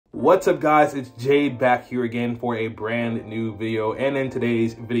What's up guys, it's Jade back here again for a brand new video, and in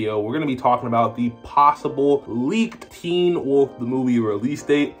today's video we're going to be talking about the possible leaked Teen Wolf the movie release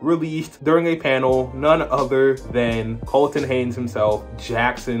date, released during a panel none other than Colton Haynes himself,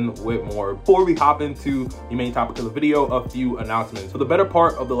 Jackson Whittemore. Before we hop into the main topic of the video, a few announcements. For the better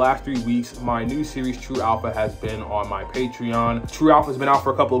part of the last 3 weeks, my new series True Alpha has been on my Patreon. True Alpha has been out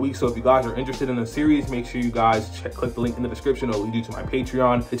for a couple of weeks, so if you guys are interested in the series, make sure you guys click the link in the description. It'll lead you to my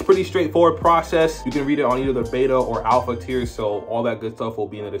Patreon. It's pretty straightforward process. You can read it on either the beta or alpha tiers, so all that good stuff will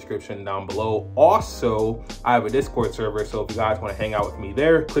be in the description down below. Also, I have a Discord server, so if you guys want to hang out with me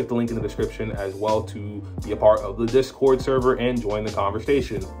there, click the link in the description as well to be a part of the Discord server and join the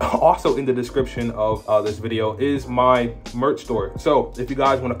conversation. Also in the description of this video is my merch store. So if you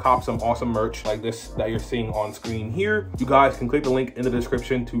guys want to cop some awesome merch like this that you're seeing on screen here, you guys can click the link in the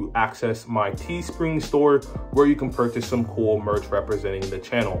description to access my Teespring store, where you can purchase some cool merch representing the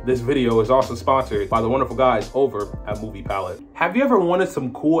channel. This video is also sponsored by the wonderful guys over at Movie Palette. Have you ever wanted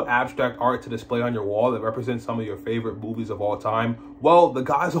some cool abstract art to display on your wall that represents some of your favorite movies of all time? Well, the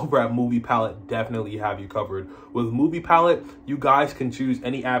guys over at Movie Palette definitely have you covered. With Movie Palette, you guys can choose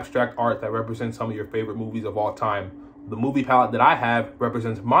any abstract art that represents some of your favorite movies of all time. The Movie Palette that I have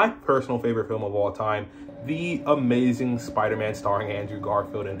represents my personal favorite film of all time, the amazing Spider-Man starring Andrew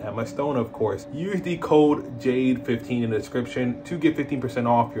Garfield and Emma Stone, of course. Use the code JADE15 in the description to get 15%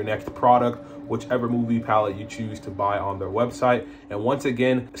 off your next product, whichever Movie Palette you choose to buy on their website. And once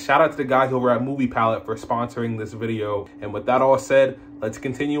again, shout out to the guys over at Movie Palette for sponsoring this video. And with that all said, let's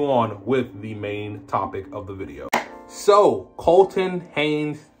continue on with the main topic of the video. So, Colton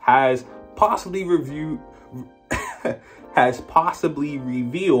Haynes has possibly revealed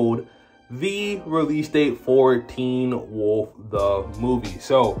the release date for Teen Wolf the movie.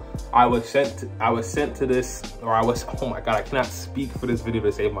 So I was sent to this, oh my god, I cannot speak for this video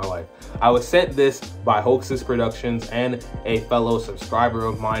to save my life. I was sent this by Hoechlin Productions and a fellow subscriber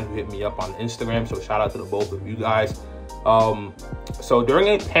of mine who hit me up on Instagram, so shout out to the both of you guys. So during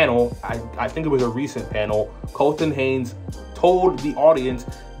a panel, I think it was a recent panel, Colton Haynes told the audience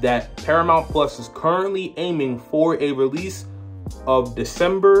that Paramount Plus is currently aiming for a release of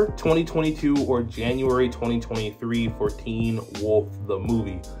December 2022 or January 2023 for Teen Wolf the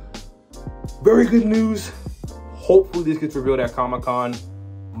movie. Very good news. Hopefully this gets revealed at Comic-Con.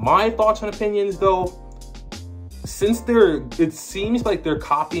 My thoughts and opinions though, since it seems like they're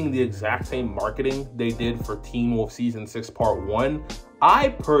copying the exact same marketing they did for Teen Wolf Season 6 Part 1, I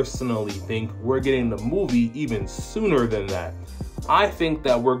personally think we're getting the movie even sooner than that. I think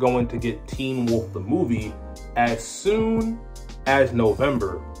that we're going to get Teen Wolf the movie as soon as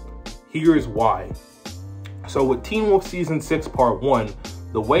November. Here's why. So with Teen Wolf Season 6 Part 1,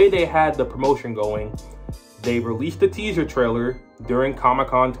 the way they had the promotion going, they released a teaser trailer during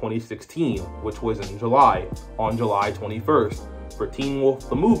Comic-Con 2016, which was in July, on July 21st. For Teen Wolf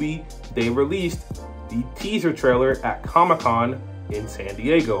the movie, they released the teaser trailer at Comic-Con in San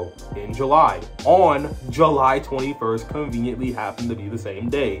Diego in July, on July 21st, conveniently happened to be the same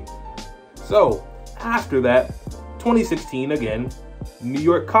day. So after that, 2016 again, New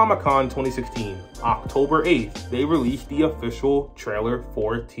York Comic-Con 2016, October 8th, they released the official trailer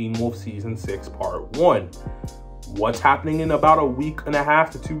for Teen Wolf Season 6 Part 1. What's happening in about a week and a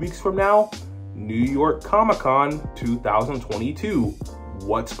half to 2 weeks from now? New York Comic-Con 2022.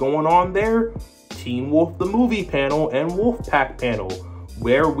 What's going on there? Teen Wolf the movie panel and Wolfpack panel,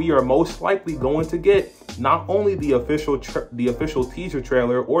 where we are most likely going to get not only the official teaser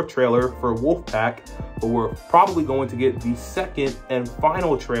trailer or trailer for Wolfpack, but we're probably going to get the second and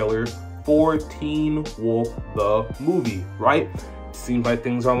final trailer for Teen Wolf the movie, right? Seems like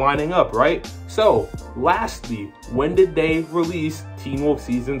things are lining up, right? So, lastly, when did they release Teen Wolf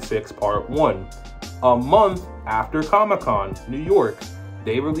Season 6 Part 1? A month after Comic-Con, New York.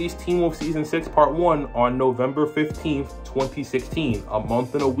 They released Teen Wolf Season 6 Part 1 on November 15th, 2016, a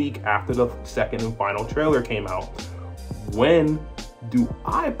month and a week after the second and final trailer came out. When do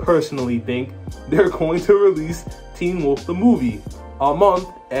I personally think they're going to release Teen Wolf the movie? A month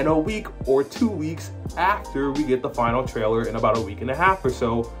and a week or 2 weeks after we get the final trailer in about a week and a half or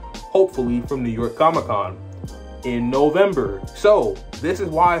so, hopefully from New York Comic-Con in November. So this is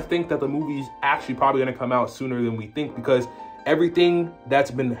why I think that the movie's actually probably going to come out sooner than we think, because everything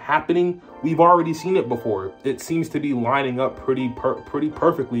that's been happening, we've already seen it before. It seems to be lining up pretty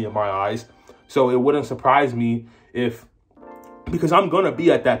perfectly in my eyes. So it wouldn't surprise me if, because I'm going to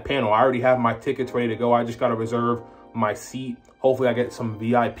be at that panel. I already have my tickets ready to go. I just got to reserve my seat. Hopefully I get some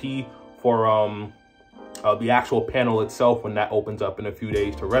VIP for the actual panel itself when that opens up in a few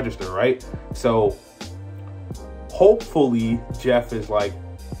days to register, right? So hopefully Jeff is like,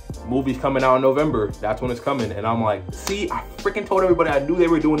 movie's coming out in November. That's when it's coming. And I'm like, see, I freaking told everybody. I knew they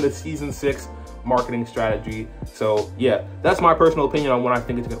were doing the season 6 marketing strategy. So yeah, that's my personal opinion on when I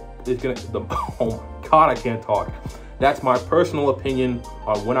think it's gonna oh my God, I can't talk. That's my personal opinion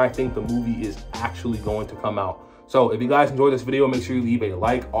on when I think the movie is actually going to come out. So if you guys enjoyed this video, make sure you leave a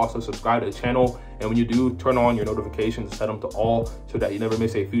like, also subscribe to the channel. And when you do, turn on your notifications, set them to all so that you never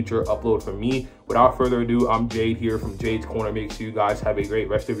miss a future upload from me. Without further ado, I'm Jade here from Jade's Corner. Make sure you guys have a great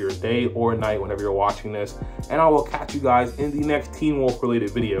rest of your day or night whenever you're watching this. And I will catch you guys in the next Teen Wolf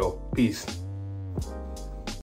related video. Peace.